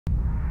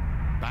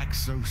Back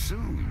so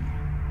soon.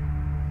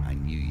 I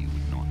knew you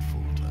would not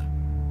falter.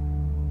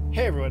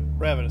 Hey everyone,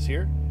 Ravinous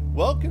here.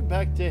 Welcome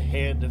back to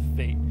Hand of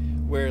Fate,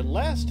 where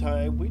last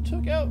time we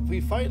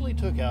finally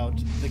took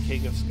out the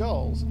King of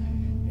Skulls.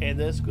 And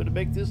that's going to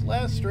make this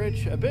last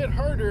stretch a bit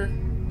harder,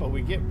 but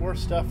we get more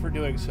stuff for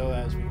doing so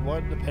as we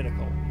won the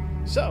pinnacle.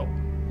 So,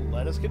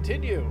 let us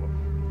continue.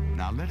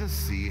 Now let us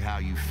see how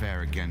you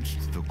fare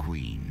against the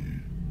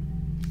Queen.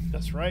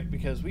 That's right,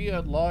 because we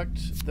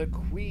unlocked the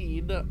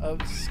Queen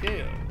of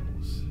Scales.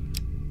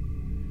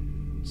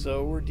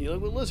 So we're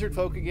dealing with lizard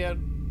folk again.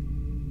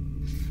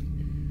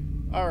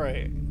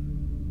 Alright.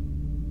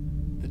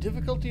 The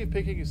difficulty of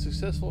picking a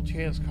successful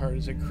chance card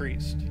is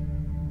increased.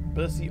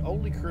 But that's the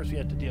only curse we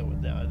have to deal with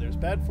now. There's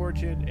bad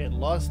fortune and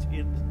lost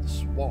in the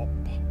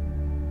swamp.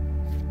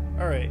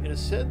 Alright, it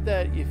is said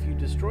that if you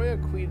destroy a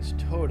queen's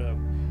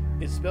totem,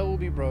 its spell will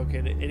be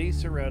broken and any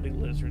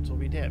surrounding lizards will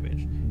be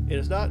damaged. It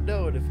is not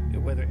known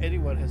whether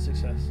anyone has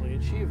successfully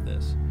achieved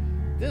this.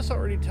 This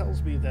already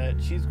tells me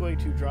that she's going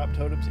to drop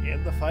totems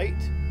in the fight,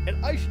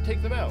 and I should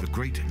take them out. The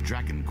great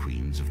dragon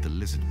queens of the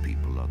lizard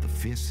people are the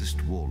fiercest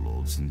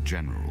warlords and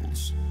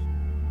generals.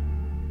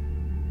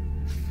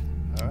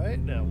 Alright,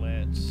 now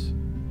let's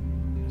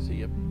see,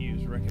 yep,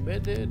 use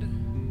recommended.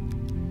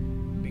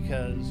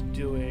 Because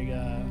doing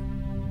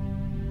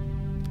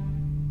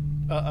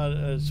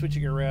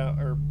switching around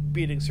or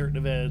beating certain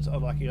events,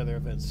 unlocking other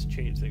events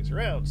change things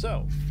around.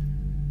 So,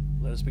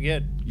 let us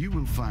begin. You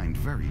will find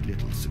very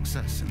little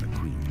success in the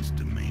Queen's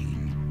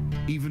domain.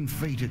 Even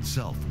fate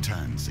itself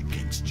turns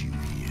against you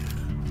here.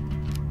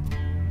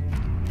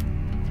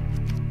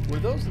 Were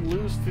those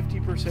lose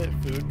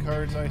 50% food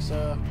cards I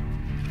saw?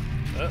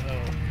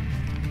 Uh-oh.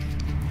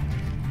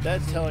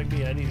 That's telling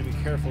me I need to be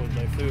careful with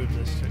my food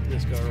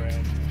this go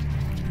around.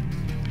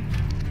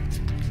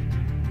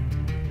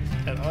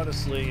 And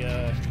honestly,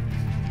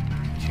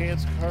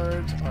 chance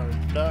cards are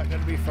not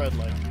going to be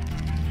friendly.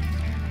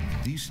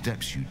 These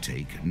steps you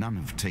take, none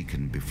have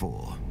taken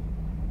before.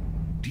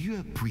 Do you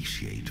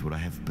appreciate what I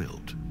have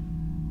built?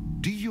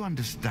 Do you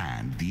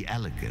understand the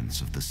elegance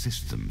of the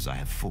systems I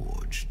have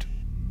forged?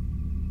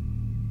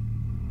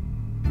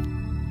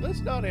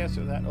 Let's not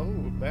answer that. Oh,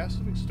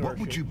 massive extortion. What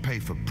would you pay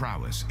for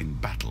prowess in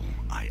battle,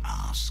 I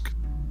ask?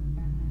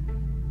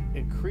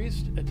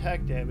 Increased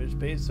attack damage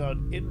based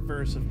on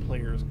inverse of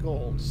player's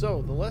gold.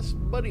 So, the less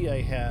money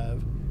I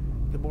have,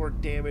 the more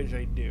damage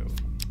I do.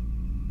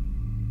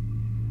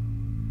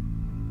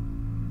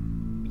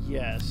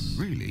 Yes.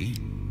 Really?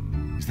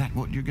 Is that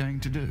what you're going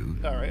to do?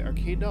 Alright,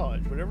 arcane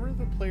knowledge. Whenever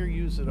the player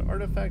uses an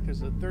artifact,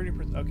 there's a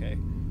 30%... Okay.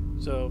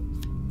 So,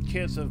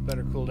 chance of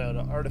better cooldown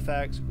on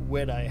artifacts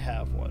when I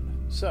have one.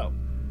 So.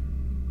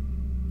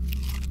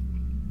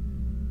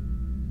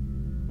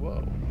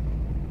 Whoa.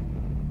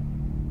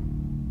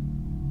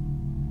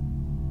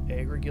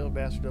 Agri Guild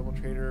Master Double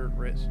Trader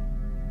risk.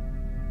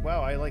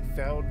 Wow, I like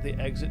found the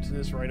exit to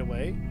this right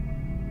away.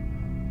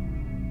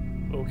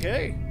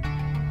 Okay.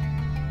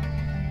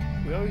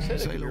 We always said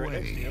sail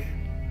away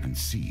and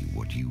see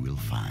what you will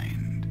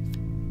find.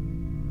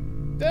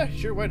 Yeah,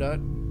 sure, why not?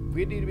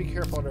 We need to be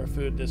careful on our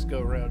food this go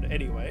around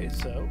anyway,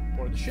 so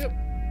board the ship.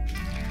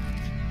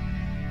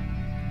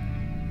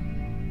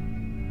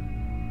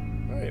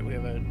 Alright, we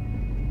have a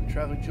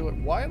traveling jeweler.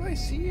 Why am I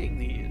seeing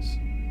these?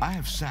 I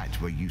have sat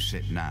where you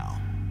sit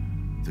now.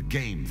 The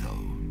game,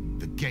 though,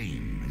 the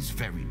game is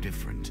very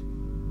different.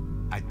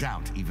 I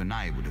doubt even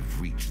I would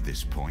have reached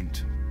this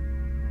point.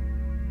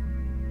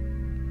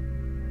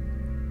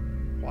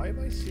 Why am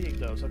I seeing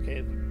those?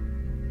 Okay.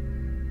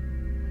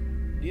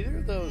 Neither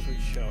of those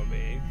would show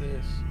me.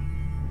 This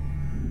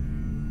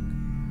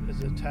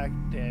is attack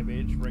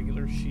damage,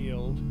 regular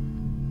shield.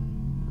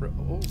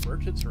 Oh,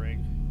 merchant's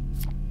ring.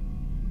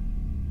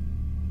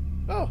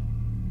 Oh.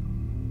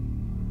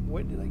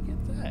 When did I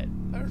get that?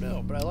 I don't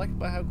know, but I like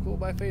how cool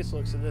my face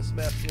looks in this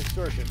massive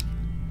extortion.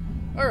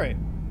 Alright.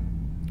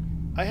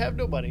 I have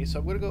no money, so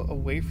I'm going to go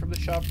away from the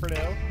shop for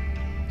now.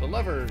 The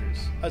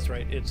lovers. That's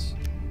right, it's...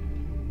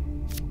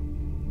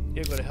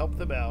 You're going to help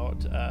them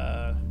out.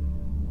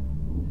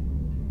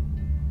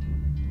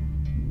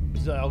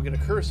 So I'll get a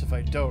curse if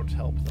I don't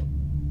help them.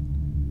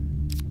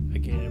 I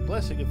gain a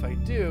blessing if I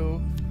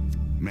do.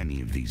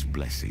 Many of these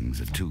blessings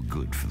are too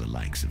good for the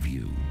likes of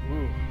you.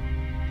 Ooh.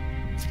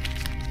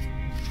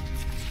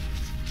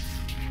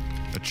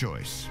 A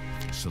choice.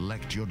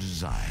 Select your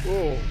desire.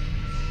 Whoa.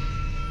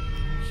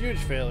 Huge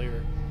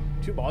failure.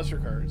 2 monster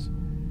cards.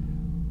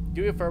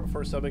 Doing a farm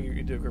before summoning, you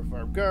can do a group of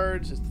armed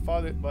guards. It's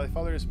my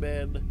father's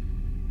men.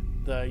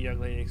 The young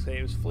lady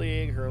exclaims,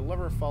 fleeing. Her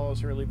lover follows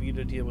her, leaving you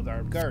to deal with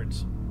armed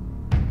guards.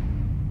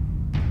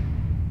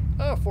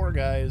 Oh, 4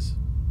 guys.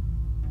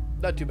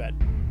 Not too bad.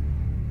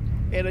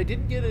 And I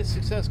didn't get a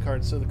success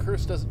card, so the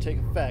curse doesn't take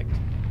effect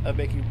of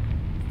making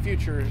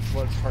future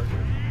ones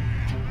harder.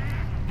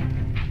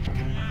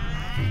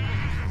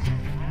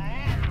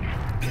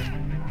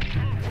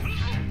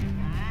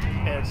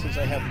 And since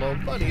I have low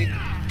money,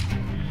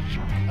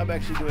 I'm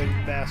actually doing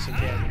massive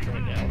damage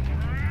right now.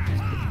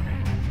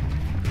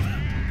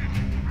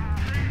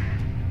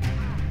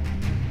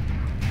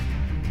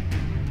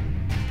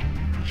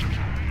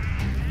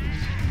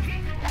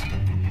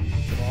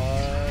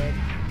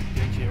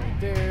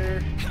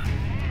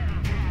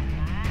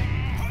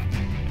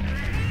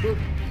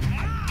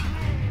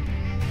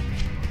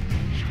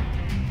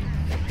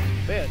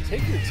 Man,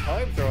 take your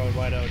time throwing,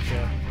 why don't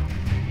you?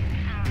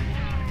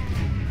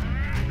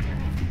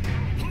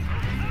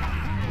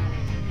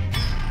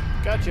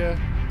 Gotcha.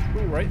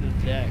 Ooh, right in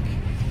the neck.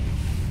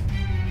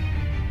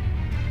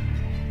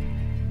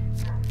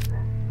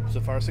 So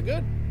far, so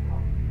good.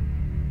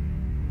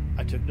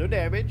 I took no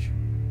damage,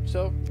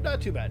 so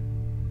not too bad.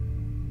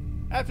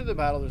 After the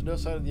battle, there's no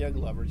sign of the young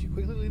lovers. You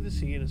quickly leave the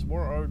scene as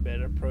more armed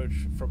men approach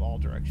from all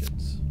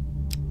directions.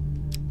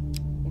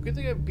 Well, good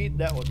thing I've beaten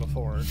that one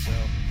before, so...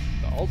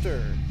 The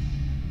altar.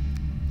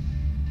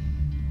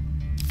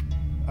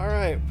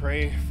 Alright,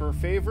 pray for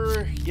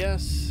favor.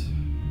 Yes.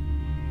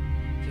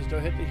 Just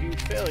don't hit the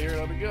huge failure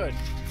and I'll be good.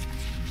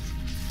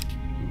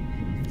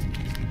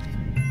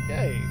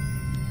 Yay.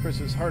 Of course,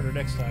 it's harder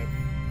next time.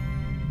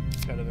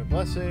 Got another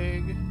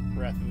blessing.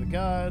 Wrath of the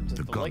gods.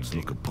 The gods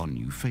lightning. look upon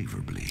you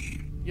favorably.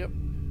 Yep.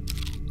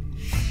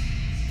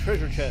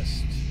 Treasure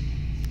chest.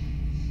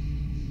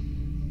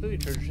 Lily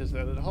treasure chest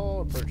out of the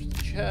hall. Approach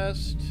the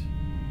chest.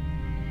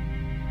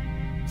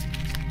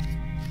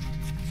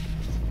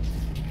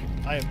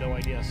 I have no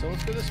idea, so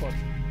let's go this one.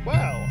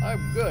 Wow,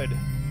 I'm good.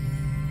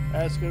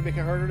 That's going to make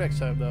it harder next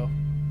time, though.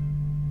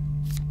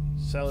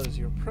 Sell it as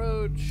you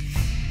approach.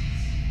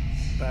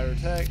 Batter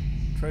attack.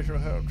 Treasure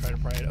home. Try to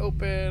pry it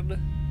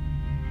open.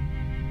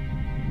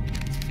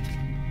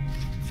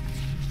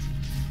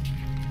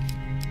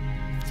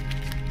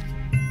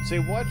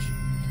 So watch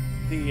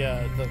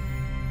the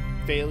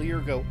failure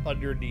go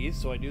underneath,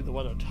 so I knew the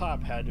one on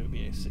top had to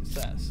be a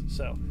success.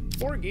 So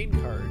 4 game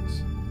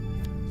cards.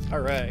 All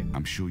right.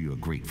 I'm sure you are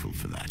grateful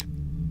for that.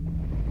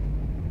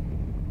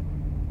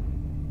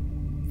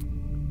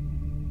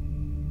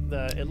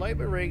 The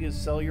Enlightenment Ring is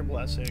sell your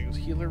blessings.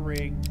 Healer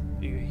Ring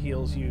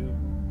heals you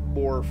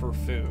more for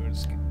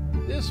foods.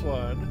 This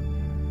one,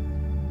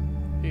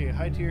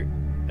 high tier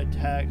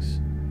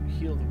attacks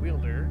heal the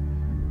wielder.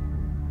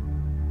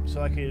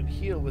 So I can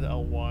heal with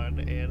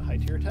L1 and high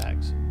tier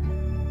attacks.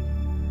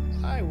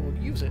 I will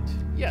use it.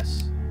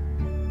 Yes.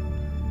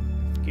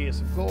 Gain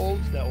some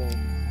gold. That will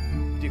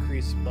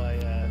decrease my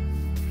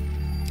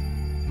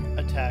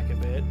attack a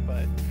bit,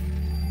 but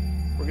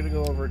we're gonna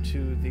go over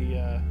to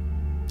the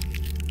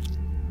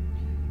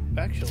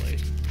actually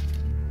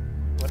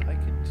what I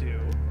can do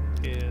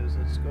is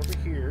let's go over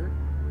here,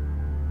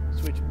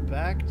 switch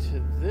back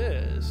to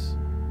this,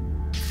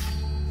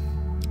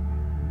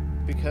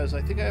 because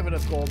I think I have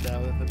enough gold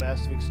now that the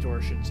massive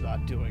extortion's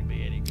not doing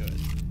me any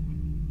good.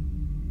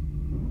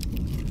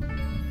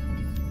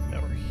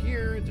 Now we're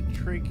here, the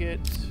trinket.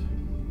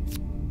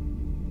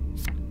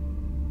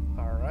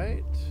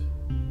 Alright.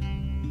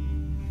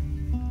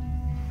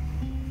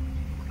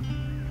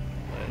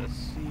 Let us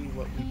see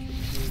what we can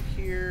do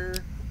here.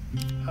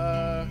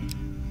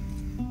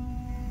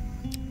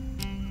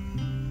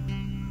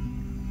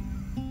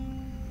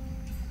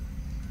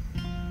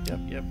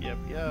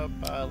 Yep.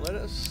 Let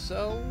us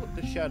sell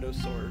the Shadow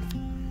Sword.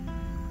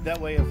 That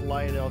way if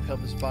Lionel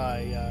comes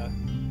by,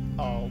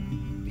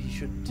 he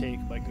shouldn't take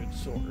my good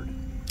sword.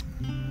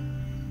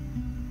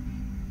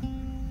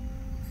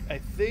 I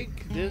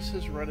think this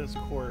has run its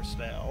course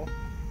now.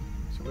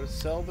 So we're going to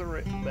sell the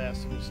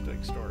massive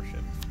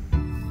extortion.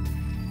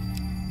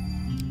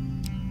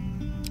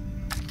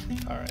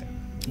 Alright,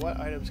 what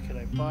items can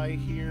I buy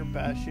here?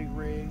 Bashing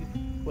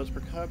Ring. Once per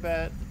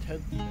combat, the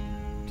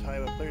 10th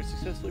time a player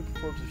successfully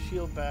performs a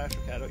shield bash.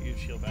 Okay, I don't use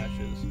shield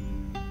bashes.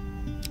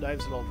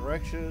 Knives in all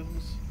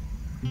directions.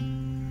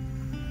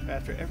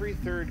 After every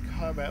 3rd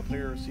combat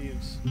player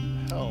receives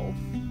health.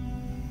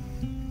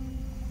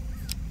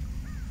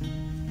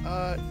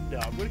 No,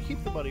 I'm going to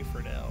keep the money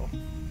for now.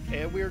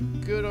 And we're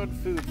good on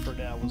food for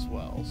now as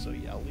well. So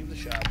yeah, I'll leave the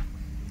shop.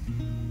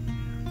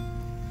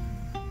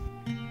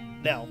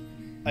 Now,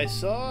 I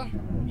saw...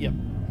 Yep.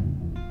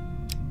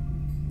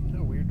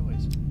 Oh, weird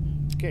noise.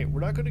 Okay,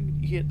 we're not going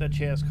to hit that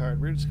chance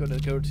card. We're just going to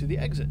go to the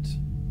exit.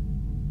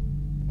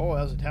 Oh,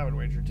 that was a tavern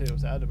wager too, so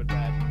that would have been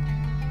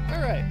bad.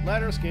 Alright,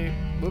 ladder escape.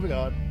 Moving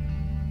on.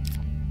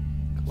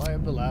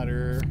 Climb the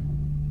ladder.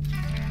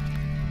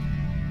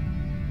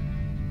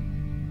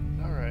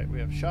 Alright, we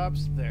have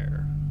shops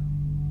there.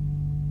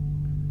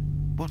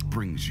 What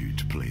brings you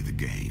to play the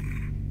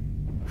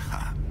game?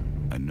 Ha!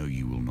 I know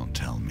you will not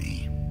tell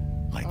me.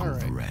 Like all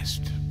the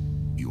rest,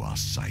 you are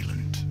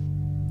silent.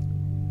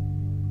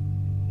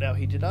 Now,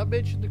 he did not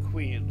mention the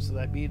queen, so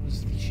that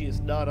means she is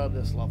not on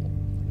this level.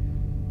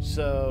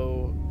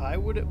 So, I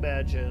would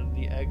imagine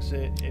the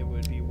exit, it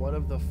would be one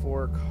of the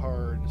 4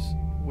 cards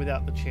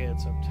without the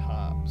chance up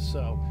top.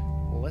 So,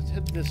 well, let's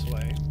head this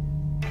way.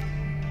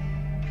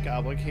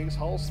 Goblin King's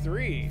Halls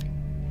 3.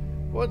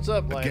 What's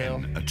up, Lionel?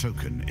 Again, a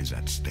token is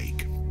at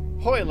stake.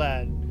 Hoy,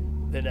 lad!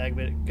 The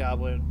enigmatic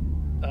goblin,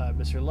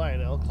 Mr.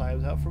 Lionel,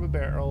 climbs out from a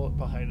barrel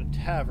behind a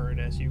tavern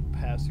as you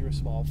pass through a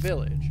small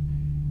village.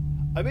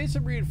 I made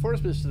some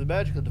reinforcements to the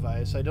magical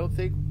device. I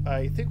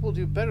think we'll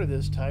do better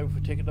this time if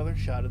we take another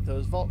shot at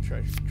those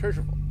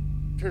treasure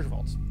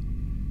vaults.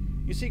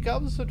 You see,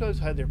 goblins sometimes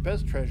hide their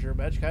best treasure,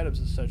 magic items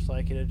and such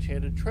like, in an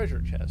enchanted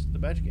treasure chest. The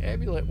magic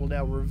amulet will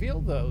now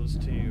reveal those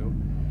to you,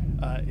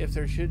 if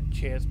there should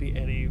chance be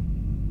any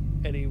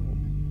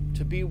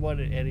be one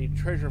in any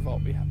treasure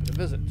vault we happen to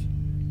visit.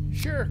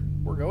 Sure,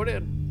 we're going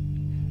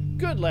in.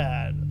 Good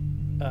lad.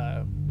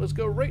 Let's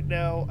go right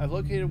now. I've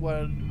located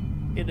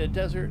one in a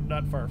desert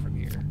not far from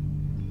here.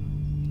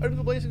 Under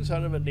the blazing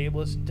sun of a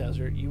nameless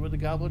desert, you and the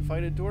goblin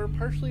find a door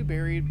partially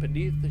buried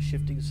beneath the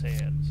shifting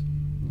sands.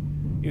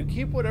 You can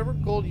keep whatever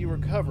gold you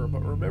recover,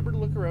 but remember to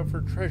look around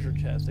for treasure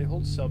chests. They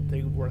hold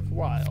something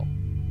worthwhile.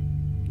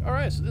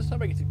 Alright, so this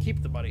time I get to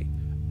keep the money.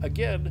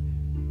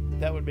 Again,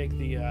 that would make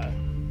the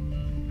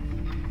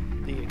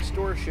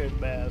extortion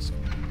mask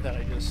that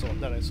I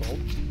sold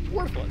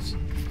worthless.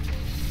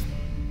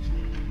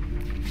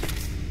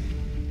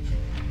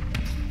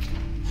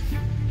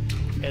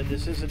 And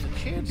this isn't a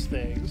chance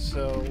thing,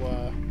 so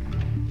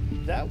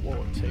that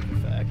won't take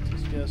effect.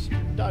 It's just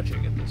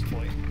dodging at this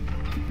point.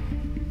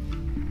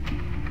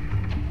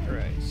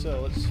 Alright,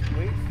 so let's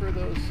wait for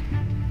those.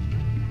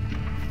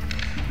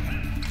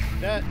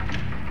 That.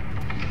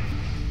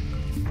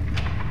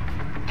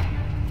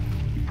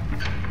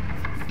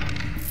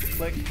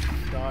 Click,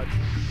 dodge.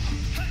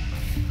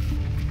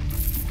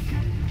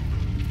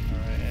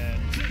 Alright,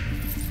 and.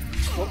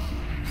 Whoop.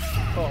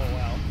 Oh,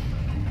 wow.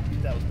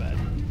 That was bad.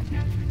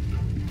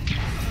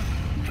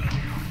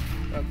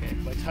 Okay,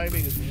 my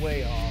timing is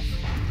way off.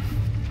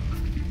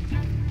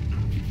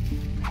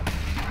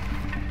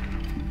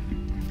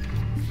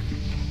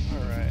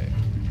 Alright.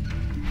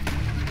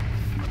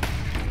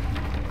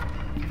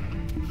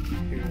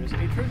 Here's a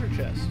treasure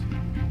chest.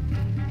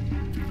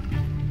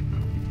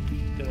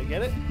 Did I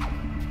get it?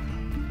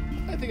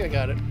 I think I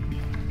got it.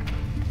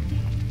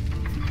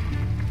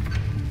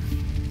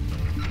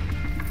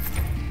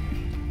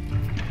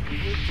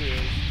 Which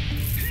is...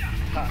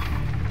 Ha.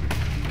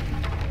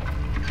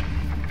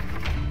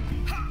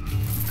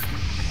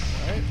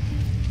 Alright.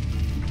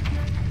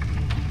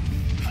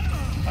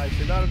 I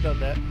should not have done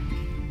that.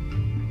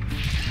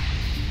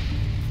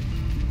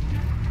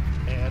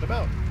 And I'm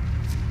out.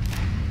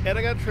 And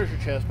I got a treasure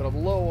chest, but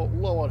I'm low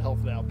on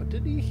health now. But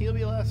didn't he heal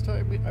me last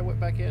time I went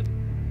back in?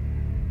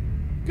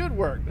 Good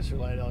work, Mr.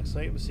 Lionel.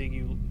 Excited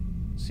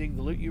seeing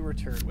the loot you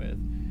returned with.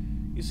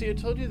 You see, I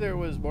told you there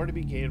was more to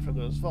be gained from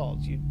those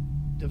vaults. You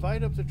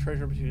divide up the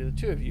treasure between the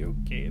two of you.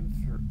 Gain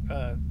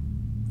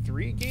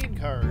 3 gain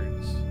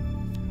cards.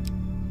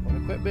 One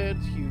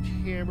equipment, huge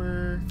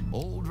hammer.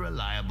 Old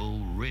Reliable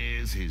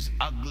rears his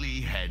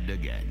ugly head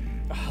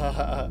again.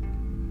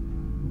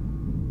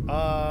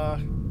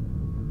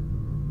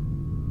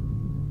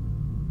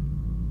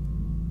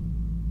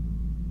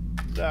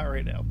 Not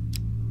right now.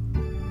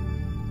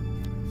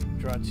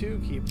 Draw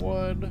 2, keep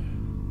 1.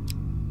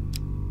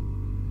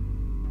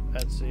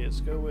 Let's see, let's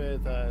go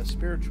with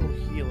spiritual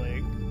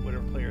healing.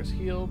 Whenever players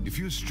healed. If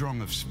you're strong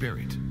of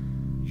spirit,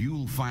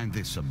 you'll find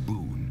this a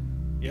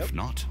boon. Yep. If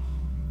not,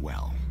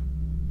 well.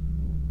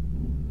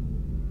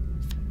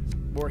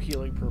 More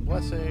healing per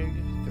blessing.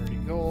 30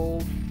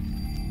 gold.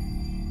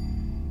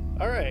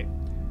 Alright.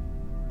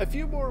 A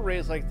few more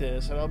raids like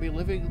this, and I'll be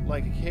living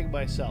like a king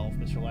myself,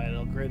 Mr.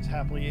 Lionel grins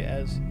happily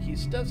as he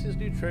stuffs his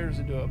new treasures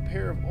into a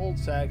pair of old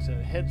sacks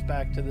and heads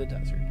back to the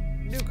desert.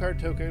 New card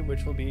token,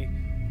 which will be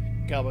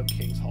Goblin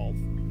King's Hall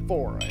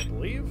 4, I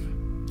believe.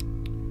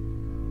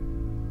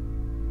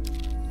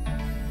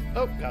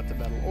 Oh, got the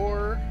metal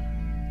ore.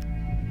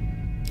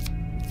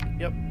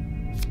 Yep.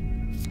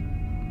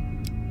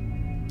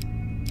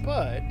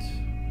 But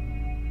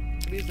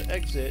it means the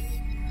exit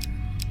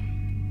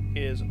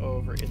is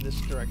over in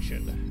this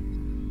direction.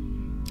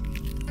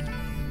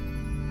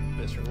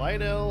 Mr.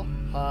 Lionel,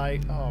 hi.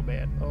 Oh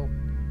man, oh.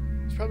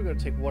 He's probably going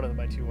to take one of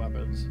my 2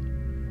 weapons.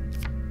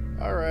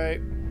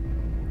 Alright.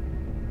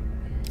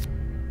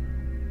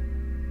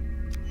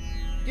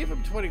 Give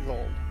him 20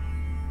 gold.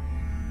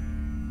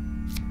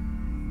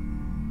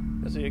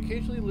 As he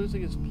occasionally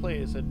losing his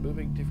place and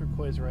moving different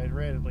coins around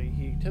randomly,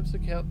 he attempts to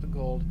count the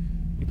gold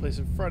you place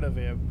in front of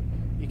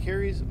him. He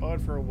carries on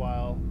for a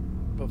while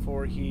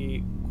before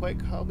he quite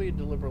calmly and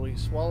deliberately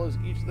swallows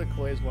each of the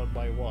coins one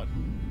by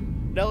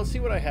one. Now let's see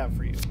what I have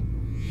for you.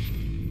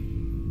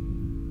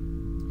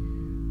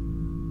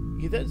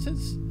 He then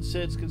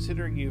sits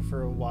considering you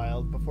for a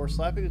while before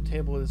slapping the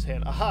table with his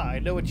hand. Aha, I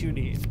know what you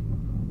need.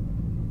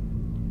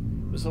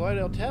 Mr.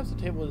 Lionel taps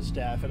the table with his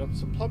staff and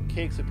some plum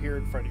cakes appear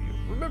in front of you.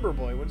 Remember,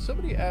 boy, when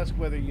somebody asks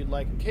whether you'd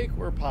like a cake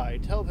or pie,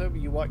 tell them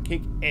you want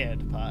cake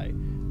and pie.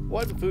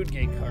 1 food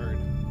gain card.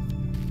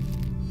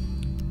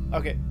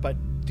 Okay, but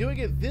doing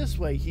it this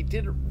way, he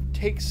didn't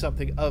take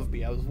something of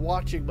me. I was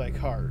watching my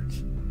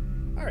cards.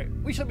 Alright,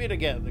 we shall meet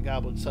again, the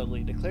goblin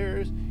suddenly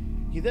declares.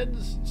 He then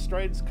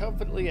strides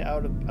confidently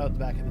out the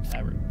back of the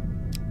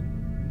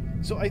tavern.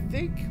 So I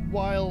think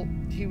while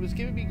he was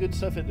giving me good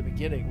stuff in the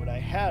beginning, when I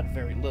had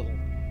very little,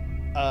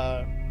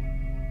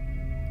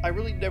 I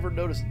really never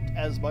noticed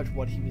as much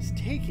what he was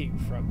taking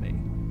from me.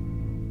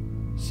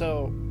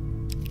 So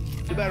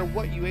no matter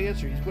what you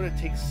answer, he's going to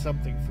take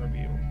something from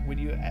you. When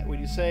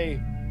you say,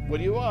 what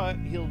do you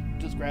want? He'll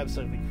just grab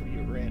something from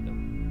you at random.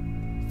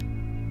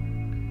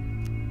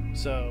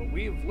 So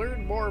we've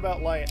learned more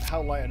about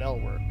how Lionel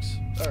works.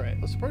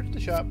 Alright, let's approach the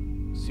shop,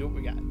 see what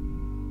we got.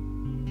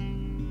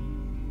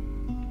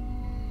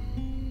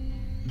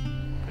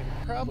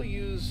 probably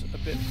use a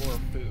bit more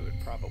food,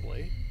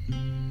 probably.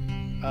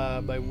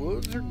 My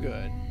wounds are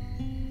good.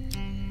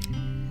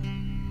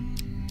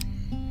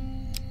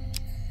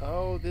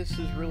 Oh, this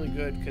is really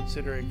good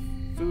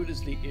considering food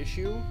is the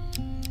issue,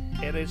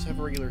 and I just have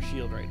a regular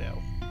shield right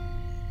now.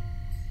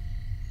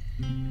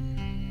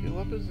 The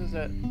weapons is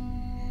that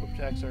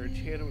attacks are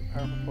enchanted with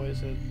powerful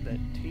poison that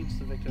taints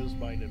the victim's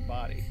mind and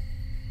body.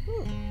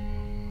 Well,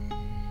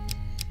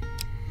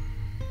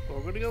 we're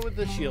going to go with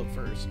the shield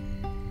first,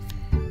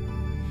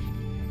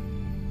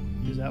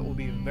 because that will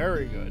be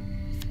very good.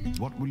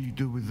 What will you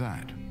do with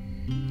that?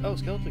 Oh,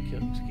 skeleton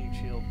king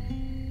shield.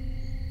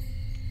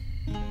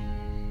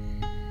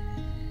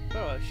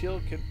 Oh, a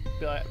shield can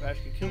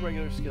actually kill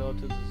regular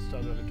skeletons and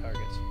stun other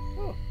targets.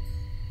 Oh.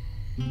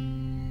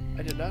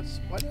 I did not.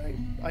 Why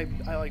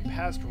did I like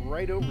passed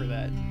right over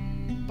that?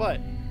 But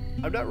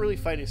I'm not really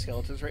fighting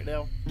skeletons right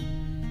now,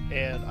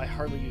 and I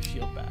hardly use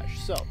shield bash,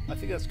 so I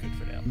think that's good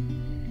for now.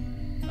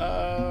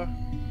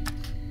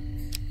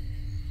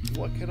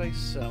 What can I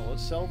sell?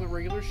 Let's sell the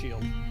regular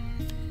shield.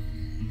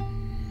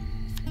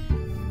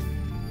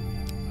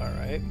 All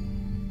right.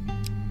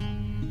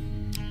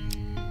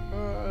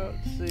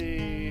 Let's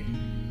see.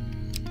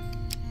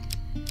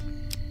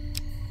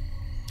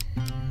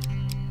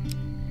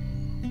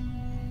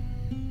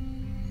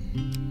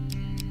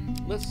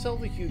 Let's sell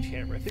the huge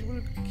hammer. I think we're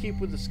going to keep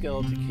with the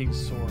Skeleton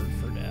King's sword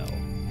for now.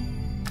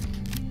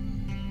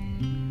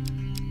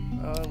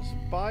 Let's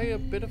buy a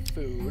bit of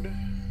food.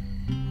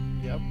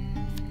 Yep.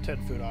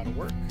 10 food ought to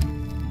work.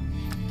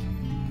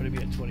 Putting me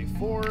at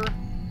 24.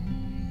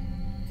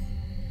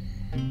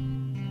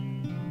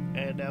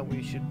 And now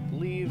we should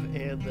leave,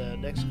 and the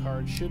next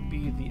card should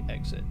be the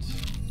exit.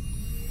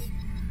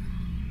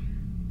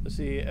 Let's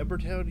see.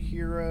 Embertown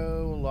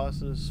Hero,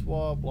 Lost in a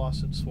Swamp,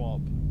 Lost in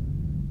Swamp.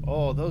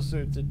 Oh, those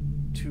are the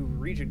 2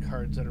 region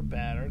cards that are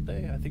bad, aren't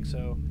they? I think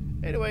so.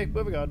 Anyway,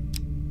 moving on.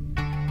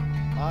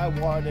 I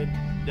wanted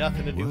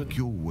nothing to do with Work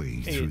your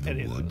way through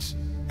the woods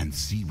and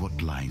see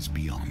what lies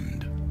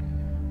beyond.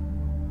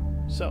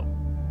 So,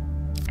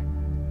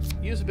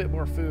 use a bit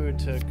more food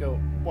to go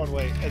one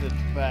way and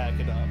then back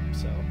it up,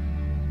 so.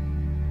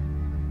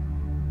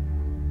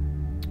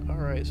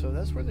 Alright, so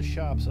that's where the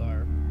shops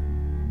are.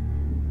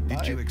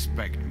 Did you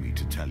expect me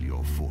to tell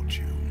your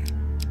fortune?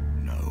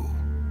 No.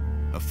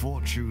 A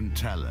fortune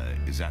teller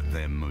is at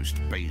their most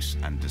base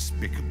and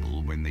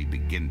despicable when they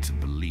begin to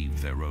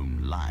believe their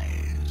own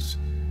lies.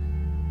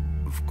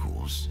 Of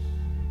course,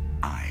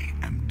 I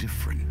am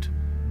different.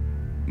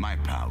 My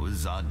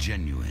powers are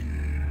genuine.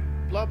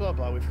 Blah, blah,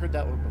 blah. We've heard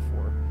that one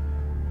before.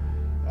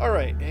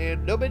 Alright,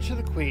 and no mention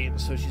of the Queen,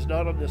 so she's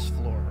not on this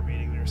floor.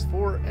 Meaning there's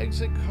 4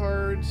 exit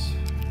cards.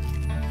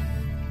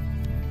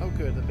 Oh,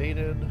 good. The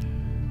Maiden.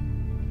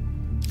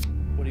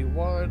 What do you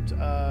want?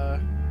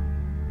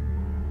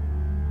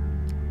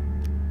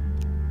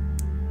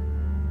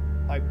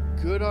 I'm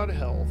good on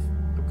health.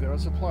 I'm good on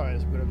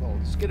supplies. I'm good on gold.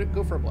 Let's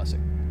go for a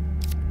blessing.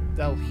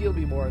 That'll heal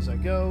me more as I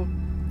go.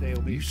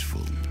 They'll be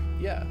useful.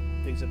 Yeah,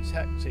 things that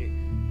attack. See,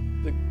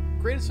 the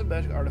greatest of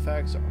magic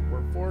artifacts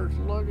were forged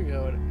long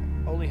ago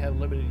and only have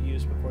limited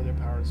use before their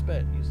power is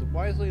spent. Use them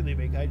wisely, and they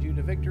may guide you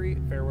to victory.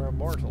 Farewell,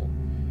 mortal.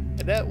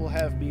 And that will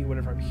have me,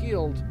 whenever I'm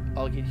healed,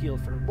 I'll get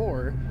healed for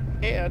more.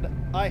 And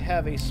I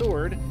have a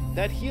sword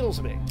that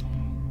heals me.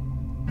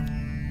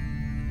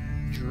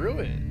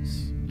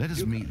 Druids. Let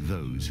us meet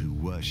those who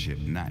worship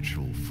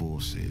natural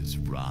forces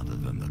rather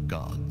than the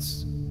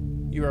gods.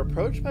 You are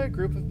approached by a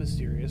group of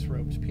mysterious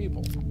robed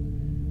people.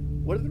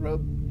 One of the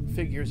robed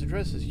figures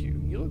addresses you.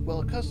 You look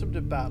well accustomed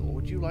to battle.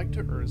 Would you like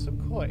to earn some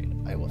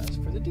coin? I will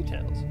ask for the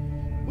details.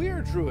 We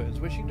are druids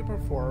wishing to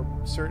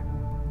perform certain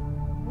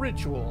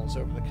rituals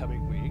over the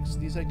coming weeks.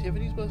 These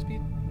activities must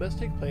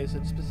take place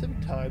at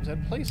specific times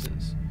and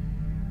places.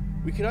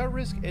 We cannot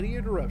risk any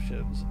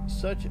interruptions,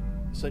 such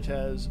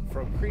as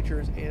from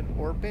creatures and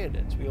or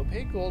bandits. We will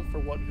pay gold for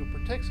one who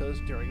protects us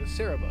during the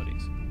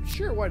ceremonies.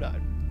 Sure, why not?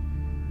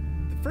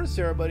 The first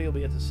ceremony will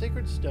be at the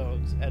Sacred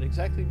Stones at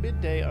exactly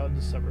midday on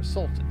the summer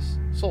solstice.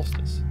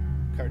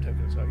 Card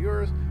token is not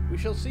yours. We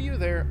shall see you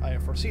there. I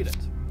have foreseen it.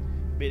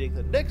 Meaning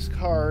the next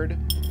card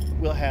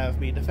will have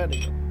me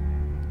defending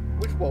them,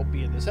 which won't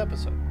be in this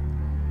episode.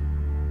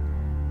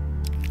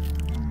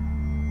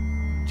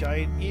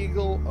 Giant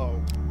Eagle.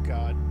 Oh,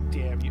 god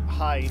damn you.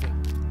 Hide.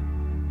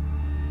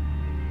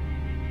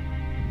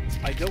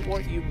 I don't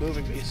want you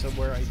moving me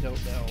somewhere I don't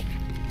know.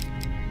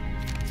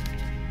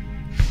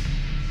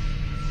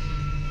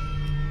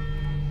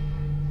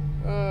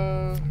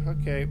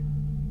 Okay.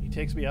 He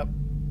takes me up.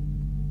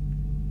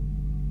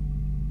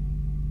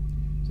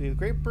 See, the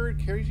great bird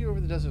carries you over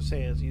the desert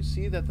sands. You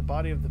see that the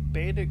body of the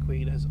bandit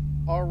queen has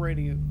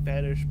already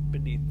vanished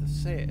beneath the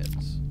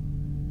sands.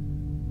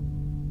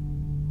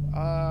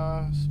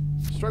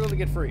 Struggle to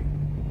get free.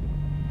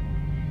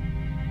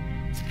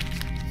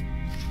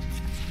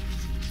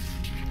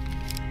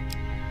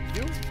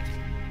 You?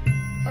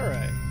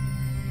 Alright.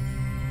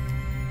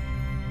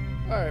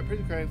 Alright,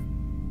 Prince Cry.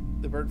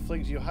 The bird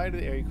flings you high to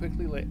the air. You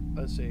quickly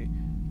let's see.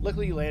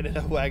 Luckily you land in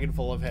a wagon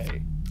full of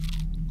hay.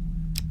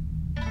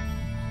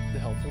 The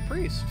hell helpful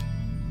priest.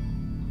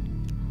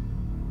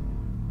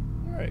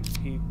 Alright,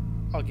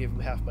 I'll give him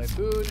half my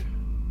food.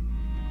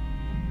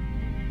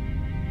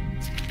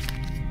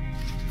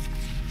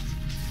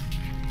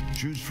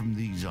 Choose from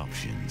these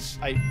options.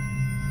 I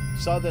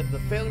saw that the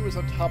failure was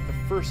on top the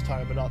first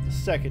time, but not the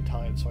second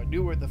time, so I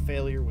knew where the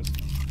failure was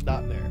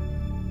not there.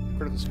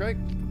 Critical strike?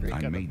 Great,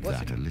 I made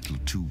that a little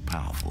too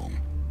powerful.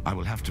 I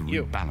will have to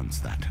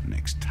rebalance that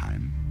next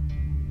time.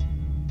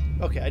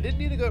 Okay, I didn't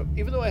need to go,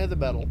 even though I had the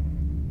metal,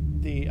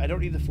 I don't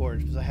need the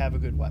forge because I have a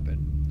good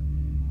weapon.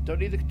 Don't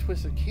need the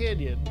Twisted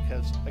Canyon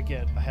because,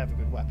 again, I have a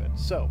good weapon.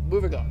 So,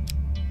 moving on.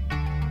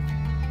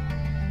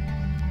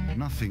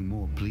 Nothing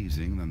more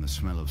pleasing than the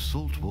smell of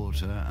salt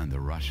water and the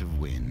rush of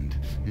wind,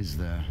 is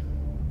there?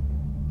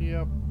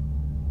 Yep.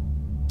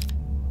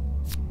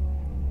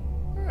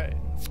 Alright.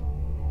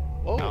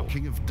 Oh. Our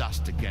King of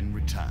Dust again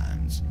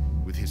returns,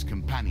 with his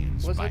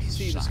companions Was by nice to his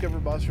see you side. discover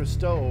monstrous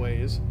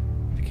stowaways,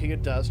 the King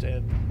of Dust,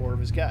 and more of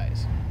his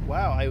guys.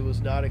 Wow, I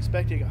was not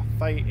expecting a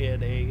fight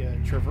in a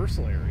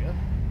traversal area.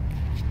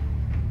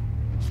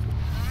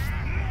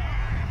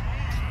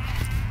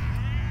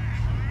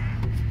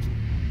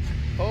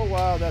 Oh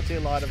wow, that's a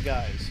lot of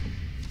guys.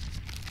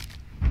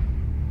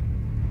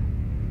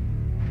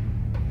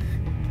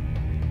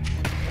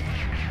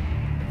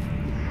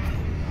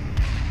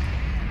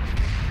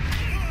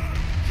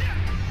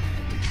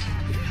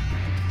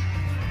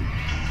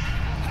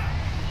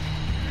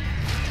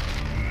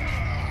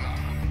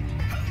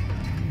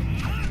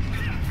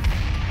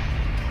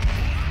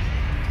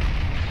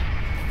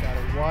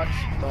 Gotta watch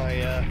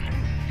my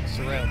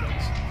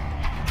surroundings.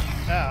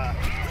 Ah,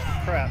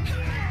 crap.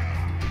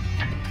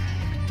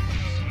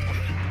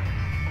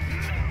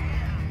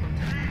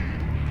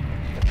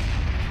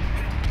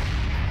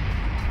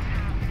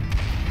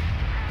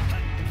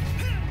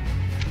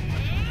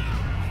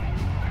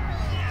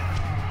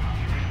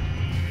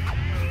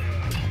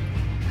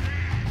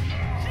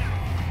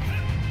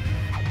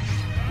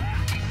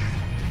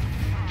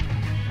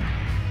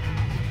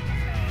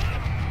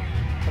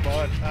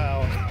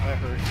 Ow, that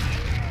hurt.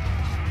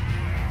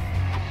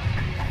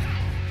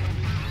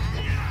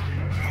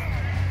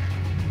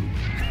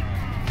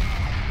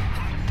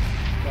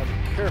 Gotta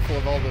be careful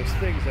of all those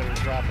things that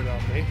are dropping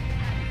on me.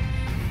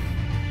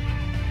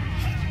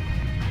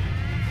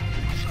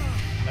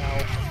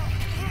 Ow.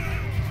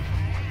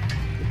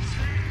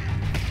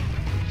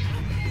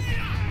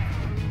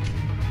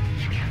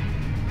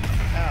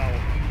 Ow.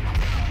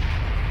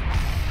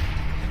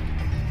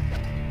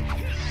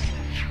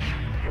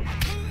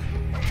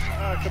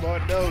 Ah, come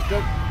on, no,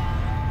 don't.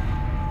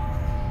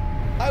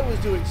 I was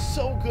doing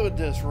so good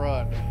this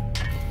run.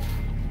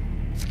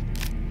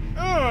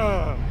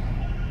 Ugh.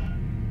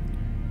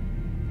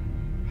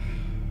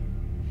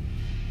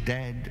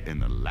 Dead in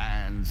the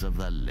lands of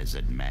the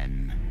lizard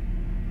men.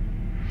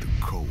 The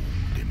cold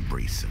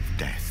embrace of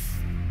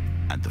death,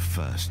 and the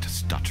first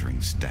stuttering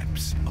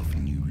steps of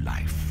new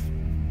life.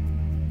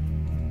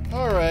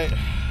 All right.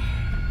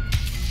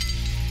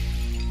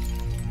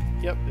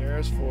 Yep,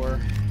 there's 4.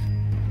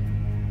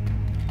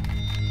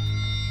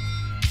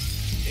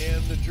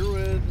 And the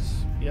druids.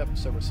 Yep,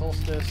 summer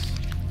solstice.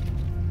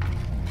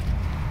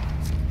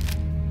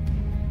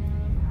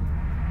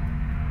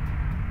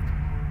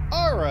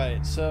 All right,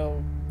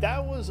 so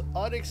that was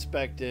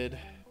unexpected,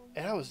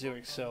 and I was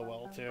doing so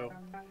well too.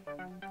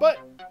 But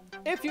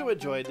if you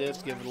enjoyed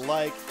this, give it a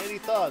like. Any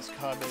thoughts,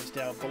 comments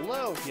down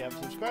below. If you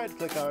haven't subscribed,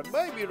 click on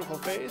my beautiful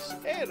face.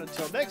 And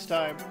until next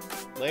time,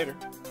 later.